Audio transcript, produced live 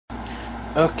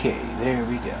Okay, there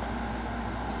we go.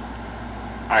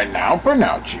 I now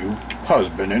pronounce you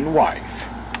husband and wife.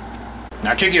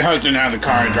 Now take your husband out of the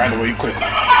car and drive away quickly.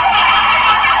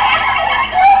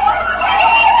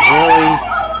 Really?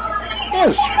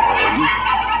 Yes, really.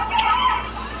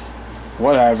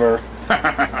 Whatever.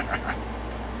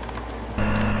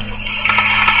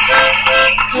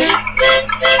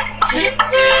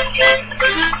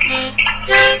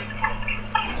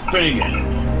 Spin again.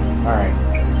 Alright.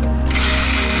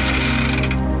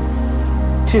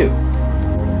 2.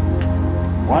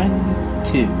 1,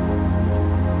 2.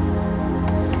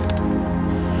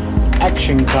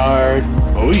 Action card.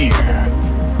 Oh yeah.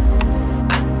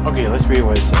 Okay, let's read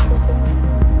what it says.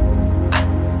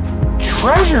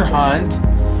 Treasure hunt.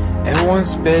 Everyone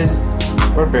bids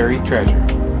for buried treasure.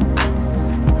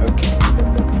 Okay.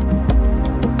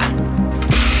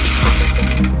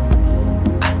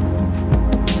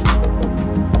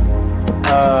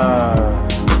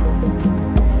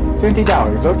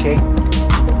 $50. Okay.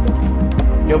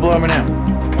 You'll blow him out.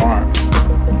 Alright.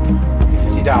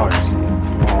 $50.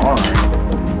 Alright.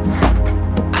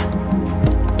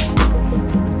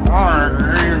 Alright,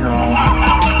 there you go.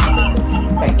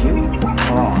 Thank you.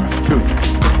 Alright, 2.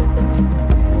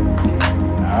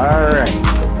 Alright.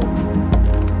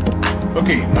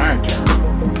 Okay, my turn.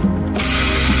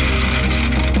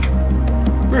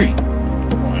 3.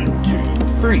 1,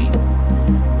 2, 3.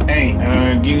 Hey,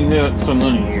 give me some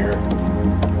money here.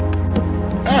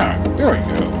 Ah, there we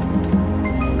go.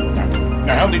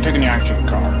 Now how do you take an action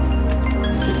card?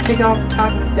 Just take it off the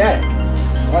top of the deck.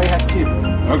 That's all you have to do.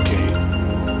 Okay.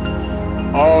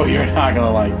 Oh, you're not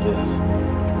gonna like this.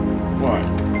 What?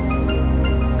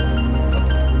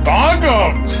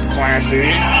 Doggo!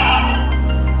 Classy!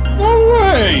 No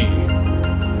way!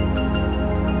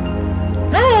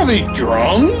 How are they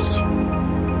drums?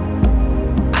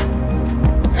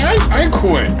 I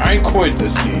quit. I quit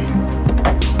this game.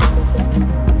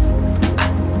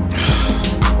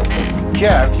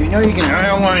 Jeff, you know you can... I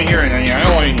don't want to hear it. I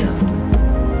don't want to hear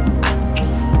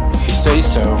it. You say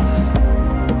so.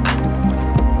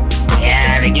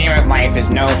 Yeah, the game of life is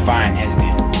no fun, isn't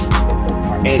it?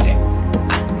 Or is it?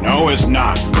 No, it's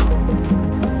not.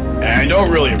 And I don't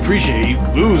really appreciate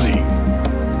losing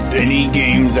any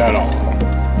games at all.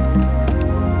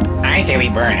 I say we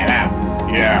burn it up.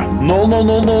 Yeah. No.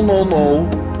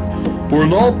 We're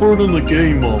not burning the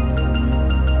game up.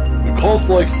 It costs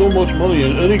like so much money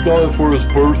and Eddie got it for his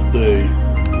birthday.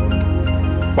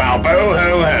 Well,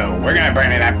 boo-hoo-hoo. We're gonna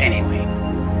burn it up anyway.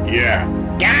 Yeah.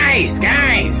 Guys!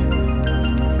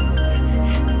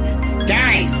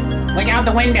 Look out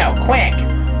the window, quick!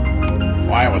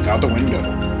 Why, what's out the window?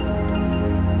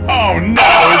 Oh no,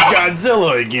 it's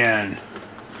Godzilla again.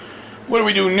 What do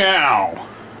we do now?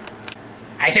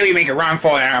 I say we make a run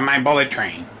for it on my bullet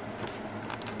train.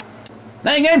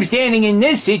 Like I'm standing in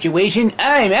this situation,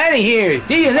 I'm out of here.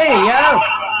 See you later, y'all.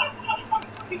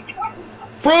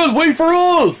 Fred, wait for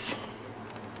us!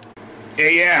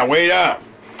 Yeah, wait up.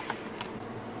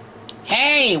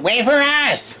 Hey, wait for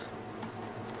us!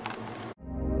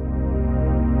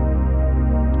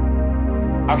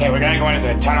 Okay, we're gonna go into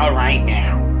the tunnel right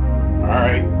now.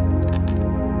 Alright.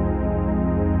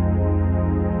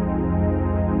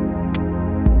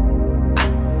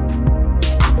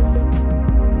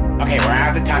 Okay, we're out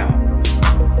of the tunnel.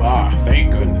 Ah,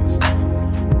 thank goodness.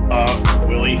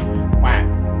 Willie? What?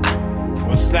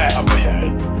 What's that up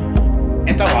ahead?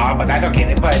 It's a wall, but that's okay.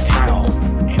 They put a tunnel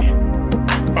in it.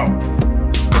 Oh.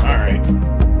 Alright.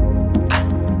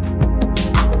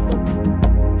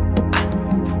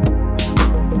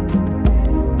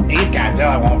 These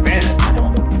Godzilla won't fit in the tunnel.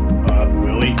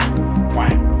 Willie?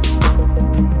 What?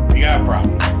 We got a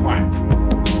problem. What?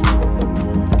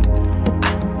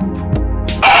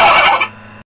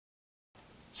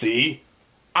 See?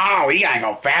 Oh, we gotta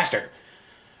go faster.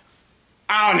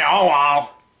 Oh no,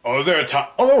 Wall. Oh, is there a tunnel?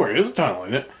 Oh, there is a tunnel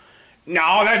in it.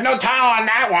 No, there's no tunnel on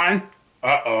that one.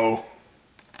 Uh-oh.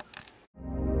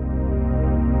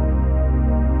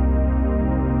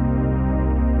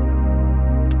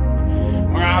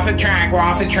 We're off the track.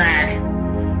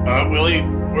 Willie,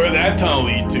 where'd that tunnel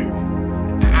lead to?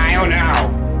 I don't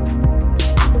know.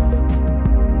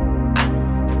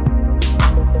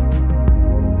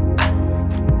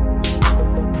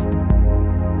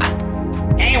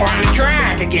 Hey, we're on the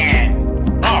track again.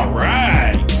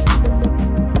 Alright.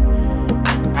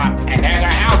 And there's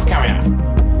our house coming up.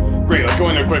 Great, let's go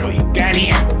in there quickly. Get in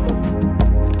here.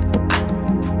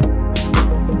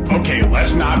 Okay,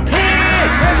 let's not panic.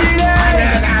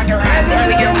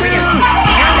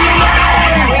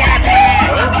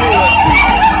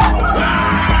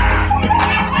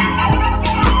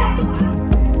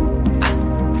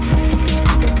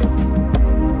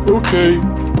 Okay.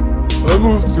 I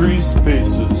moved 3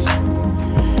 spaces.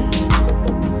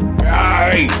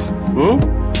 Guys! Huh?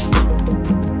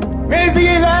 Run for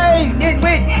your life!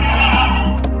 Nitwit!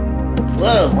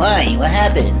 Whoa, why? What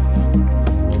happened?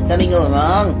 Did something go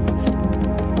wrong?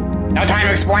 No time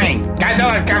to explain.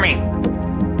 Godzilla's coming.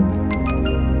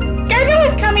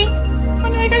 Godzilla's coming. Oh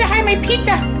no, I gotta hide my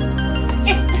pizza.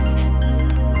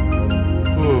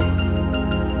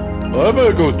 I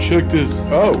better go check this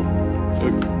out.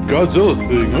 That Godzilla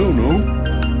thing, I don't know.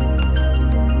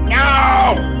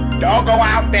 No! Don't go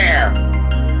out there.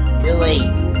 Too late.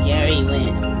 He already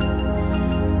went.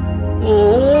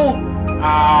 Oh!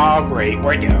 Oh, great.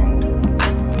 We're doomed.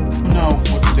 No,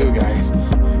 what to do, guys?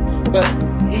 But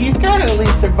he's gotta at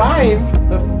least survive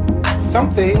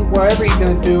something, whatever he's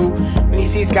gonna do when he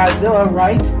sees Godzilla,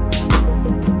 right?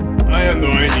 I have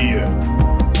no idea.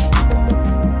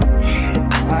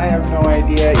 I have no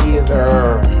idea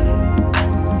either.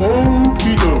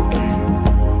 Okie dokie.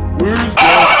 Where's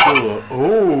Godzilla?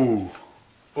 Oh.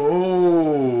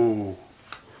 Oh.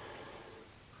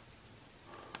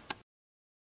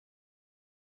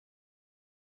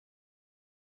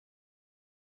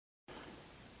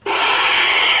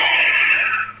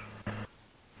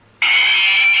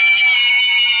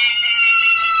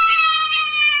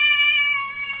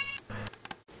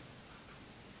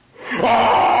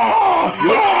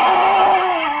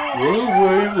 Run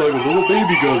away like a little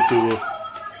baby Godzilla.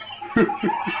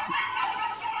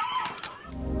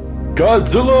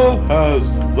 Godzilla has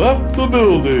left the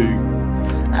building.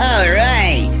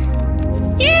 Alright!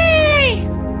 Yay!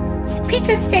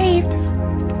 Pizza's saved.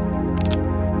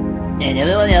 And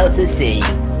everyone else is safe.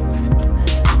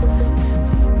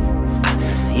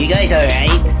 You guys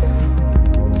alright?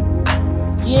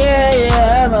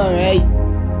 Yeah, I'm alright.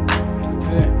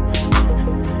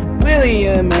 Willie,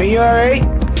 are you alright?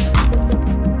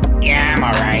 Yeah, I'm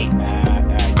alright.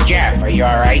 Jeff, are you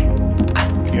alright?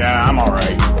 Yeah, I'm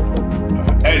alright.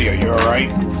 Eddie, are you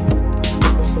alright?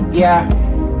 Yeah,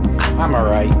 I'm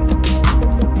alright.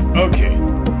 Okay.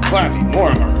 Flappy,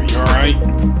 Mortimer, are you alright?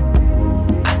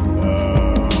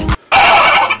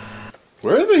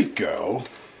 Where'd they go?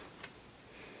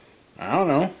 I don't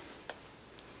know.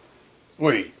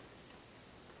 Wait.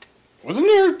 Wasn't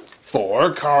there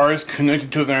 4 cars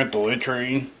connected to that bullet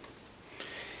train?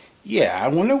 Yeah, I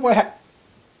wonder what happened.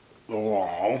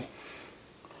 Oh.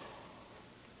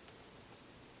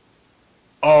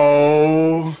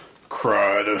 Oh,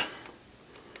 crud.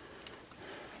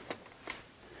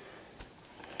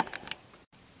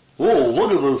 Oh,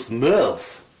 look at this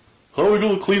mess. How are we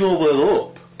gonna clean all that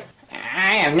up?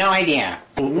 I have no idea.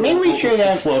 Maybe we should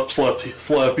have...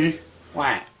 Flappy.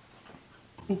 What?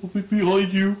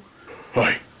 Behind you.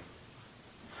 Hi.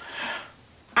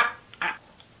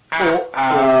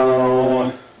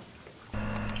 Oh.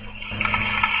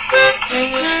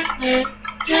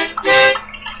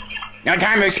 No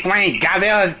time to explain.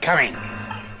 Godzilla's coming.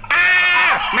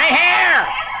 Ah! My hair!